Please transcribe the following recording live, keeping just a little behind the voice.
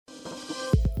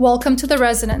Welcome to The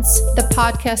Resonance, the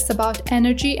podcast about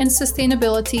energy and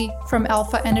sustainability from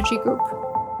Alpha Energy Group.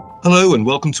 Hello and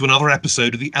welcome to another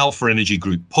episode of the Alpha Energy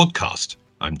Group podcast.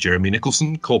 I'm Jeremy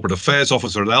Nicholson, Corporate Affairs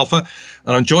Officer at Alpha,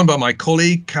 and I'm joined by my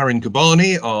colleague Karin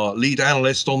Kobani, our lead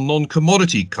analyst on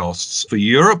non-commodity costs for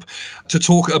Europe, to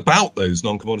talk about those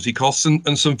non-commodity costs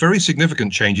and some very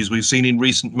significant changes we've seen in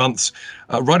recent months,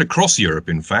 right across Europe,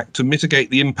 in fact, to mitigate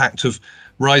the impact of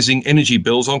rising energy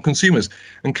bills on consumers.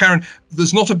 And Karin,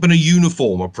 there's not been a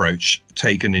uniform approach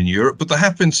taken in Europe, but there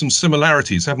have been some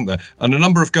similarities, haven't there? And a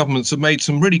number of governments have made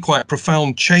some really quite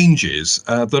profound changes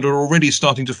that are already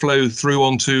starting to flow through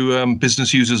onto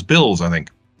business users' bills, I think.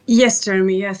 Yes,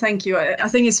 Jeremy. Yeah, thank you. I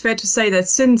think it's fair to say that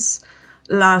since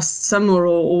last summer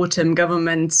or autumn,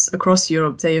 governments across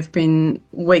Europe, they have been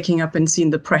waking up and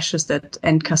seeing the pressures that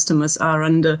end customers are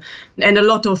under. And a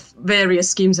lot of various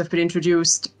schemes have been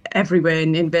introduced everywhere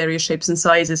in various shapes and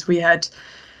sizes. We had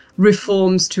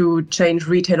reforms to change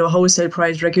retail or wholesale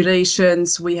price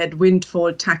regulations. We had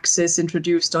windfall taxes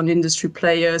introduced on industry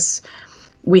players.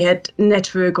 We had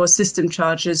network or system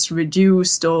charges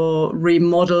reduced or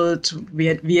remodeled. We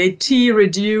had VAT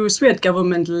reduced. We had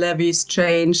government levies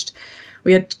changed.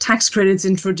 We had tax credits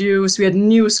introduced. We had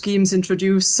new schemes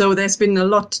introduced. So there's been a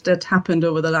lot that happened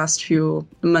over the last few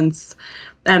months.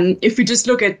 If we just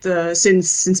look at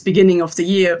since beginning of the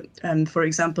year, for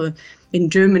example, in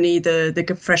Germany,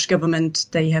 the fresh government,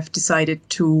 they have decided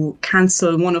to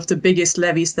cancel one of the biggest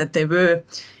levies that there were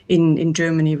in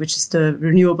Germany, which is the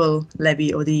renewable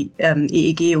levy or the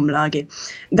EEG-Umlage.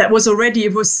 That was already,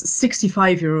 it was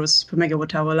 65 euros per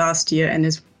megawatt hour last year and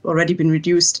has already been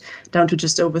reduced down to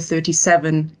just over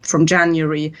 37 from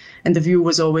January. And the view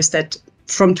was always that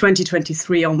from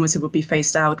 2023 onwards, it will be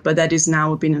phased out. But that is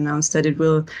now been announced that it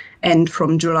will end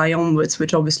from July onwards,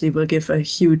 which obviously will give a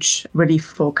huge relief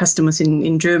for customers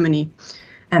in Germany.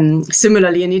 And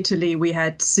similarly, in Italy, we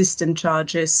had system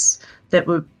charges that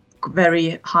were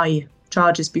very high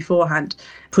charges beforehand,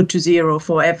 put to zero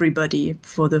for everybody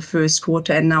for the first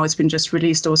quarter. And now it's been just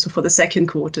released also for the second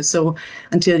quarter. So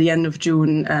until the end of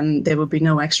June, there will be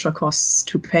no extra costs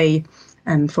to pay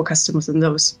for customers on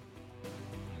those.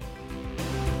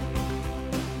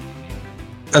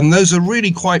 And those are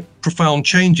really quite profound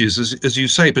changes, as you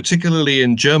say, particularly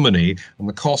in Germany. And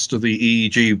the cost of the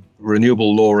EEG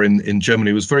renewable law in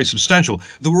Germany was very substantial.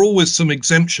 There were always some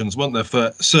exemptions, weren't there,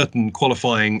 for certain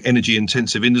qualifying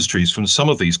energy-intensive industries from some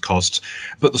of these costs.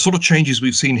 But the sort of changes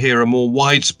we've seen here are more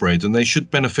widespread, and they should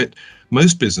benefit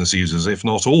most business users, if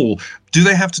not all. Do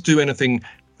they have to do anything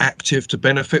active to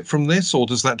benefit from this, or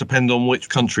does that depend on which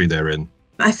country they're in?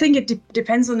 I think it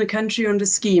depends on the country, on the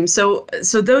scheme. So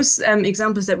those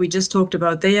examples that we just talked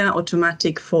about, they are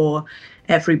automatic for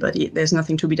everybody. There's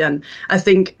nothing to be done. I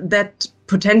think that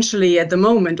potentially at the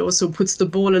moment also puts the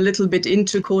ball a little bit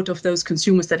into court of those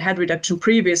consumers that had reduction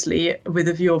previously with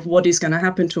a view of what is going to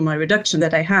happen to my reduction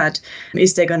that I had.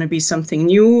 Is there going to be something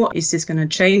new? Is this going to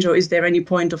change? Or is there any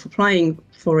point of applying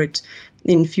for it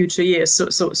in future years?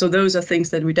 So those are things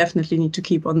that we definitely need to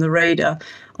keep on the radar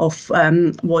of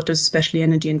what does especially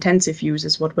energy intensive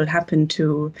users, what will happen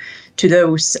to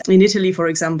those. In Italy, for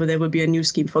example, there will be a new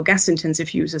scheme for gas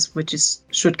intensive users, which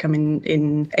should come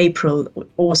in April,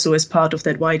 also as part of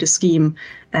that wider scheme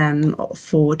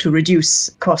to reduce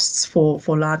costs for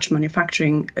large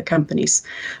manufacturing companies.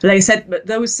 Like I said, but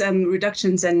those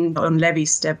reductions on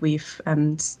levies that we've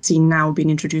seen now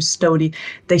being introduced slowly,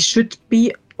 they should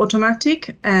be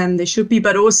automatic, and they should be,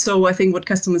 but also I think what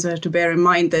customers have to bear in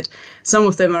mind that some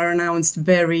of them are announced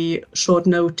very short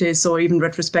notice or even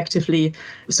retrospectively.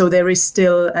 So there is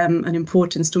still an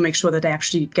importance to make sure that they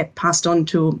actually get passed on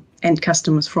to end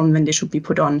customers from when they should be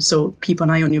put on. So keep an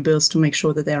eye on your bills to make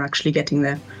sure that they're actually getting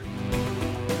there.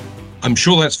 I'm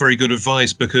sure that's very good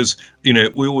advice because,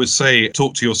 we always say,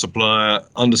 talk to your supplier,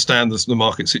 understand the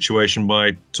market situation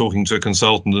by talking to a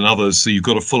consultant and others, so you've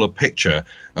got a fuller picture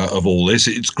of all this.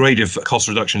 It's great if cost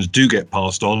reductions do get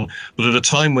passed on, but at a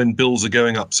time when bills are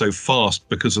going up so fast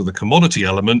because of the commodity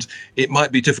element, it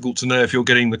might be difficult to know if you're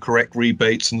getting the correct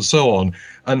rebates and so on.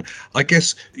 And I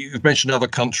guess you've mentioned other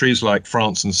countries like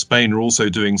France and Spain are also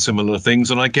doing similar things,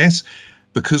 and I guess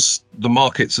because the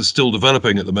markets are still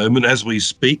developing at the moment, as we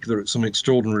speak, there are some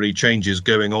extraordinary changes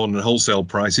going on in wholesale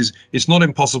prices. It's not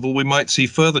impossible we might see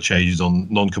further changes on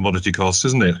non-commodity costs,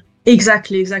 isn't it?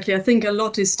 Exactly. I think a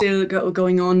lot is still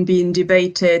going on, being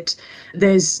debated.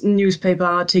 There's newspaper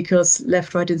articles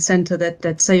left, right and centre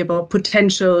that say about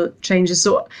potential changes.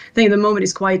 So I think at the moment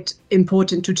it's quite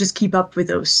important to just keep up with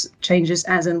those changes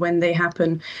as and when they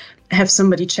happen. have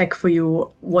somebody check for you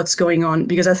what's going on.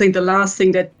 Because I think the last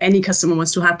thing that any customer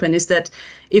wants to happen is that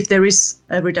if there is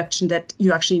a reduction that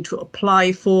you actually need to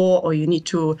apply for, or you need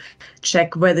to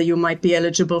check whether you might be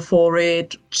eligible for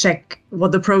it, check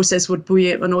what the process would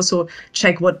be, and also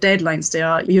check what deadlines there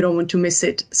are. You don't want to miss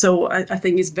it. So I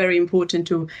think it's very important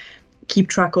to keep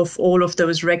track of all of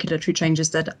those regulatory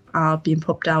changes that are being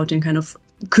popped out, and kind of,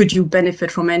 could you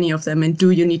benefit from any of them, and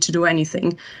do you need to do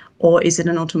anything? Or is it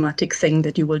an automatic thing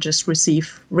that you will just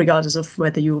receive regardless of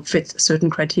whether you fit certain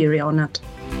criteria or not?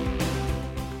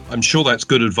 I'm sure that's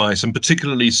good advice, and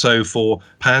particularly so for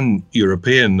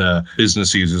pan-European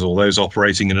business users or those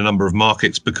operating in a number of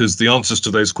markets, because the answers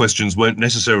to those questions won't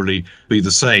necessarily be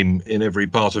the same in every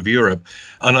part of Europe.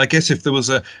 And I guess if there was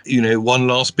one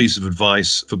last piece of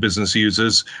advice for business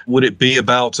users, would it be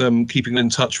about keeping in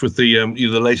touch with the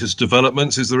latest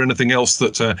developments? Is there anything else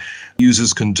that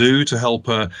users can do to help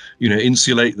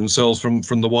insulate themselves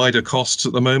from the wider costs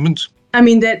at the moment? I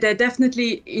mean, they're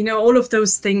definitely, all of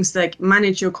those things, like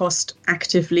manage your cost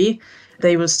actively,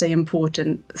 they will stay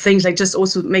important. Things like just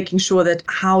also making sure that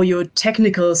how your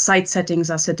technical site settings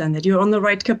are set and that you're on the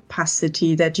right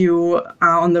capacity, that you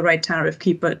are on the right tariff,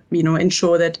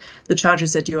 ensure that the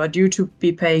charges that you are due to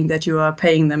be paying, that you are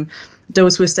paying them.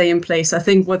 Those will stay in place. I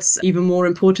think what's even more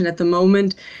important at the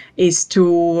moment is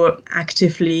to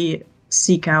actively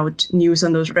seek out news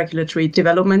on those regulatory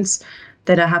developments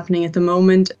that are happening at the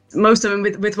moment. Most of them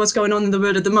with what's going on in the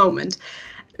world at the moment.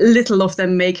 Little of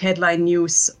them make headline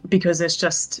news because there's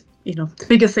just,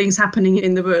 bigger things happening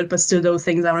in the world, but still those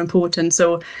things are important.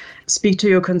 So speak to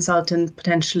your consultant,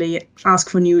 potentially ask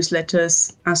for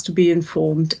newsletters, ask to be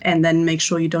informed, and then make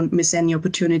sure you don't miss any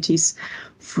opportunities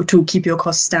to keep your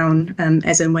costs down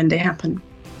as and when they happen.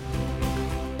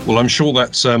 Well, I'm sure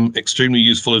that's extremely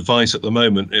useful advice at the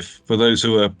moment. If for those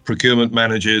who are procurement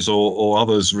managers or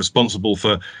others responsible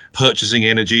for purchasing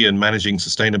energy and managing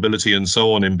sustainability and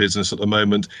so on in business at the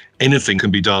moment, anything can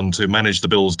be done to manage the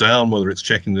bills down, whether it's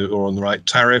checking or on the right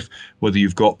tariff, whether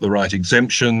you've got the right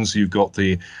exemptions, you've got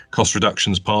the cost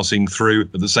reductions passing through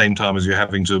at the same time as you're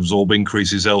having to absorb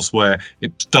increases elsewhere.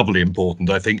 It's doubly important,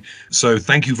 I think. So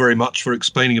thank you very much for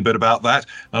explaining a bit about that.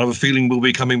 I have a feeling we'll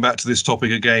be coming back to this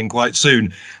topic again quite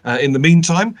soon. In the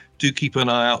meantime, do keep an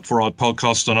eye out for our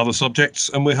podcasts on other subjects,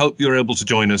 and we hope you're able to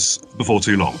join us before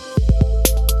too long.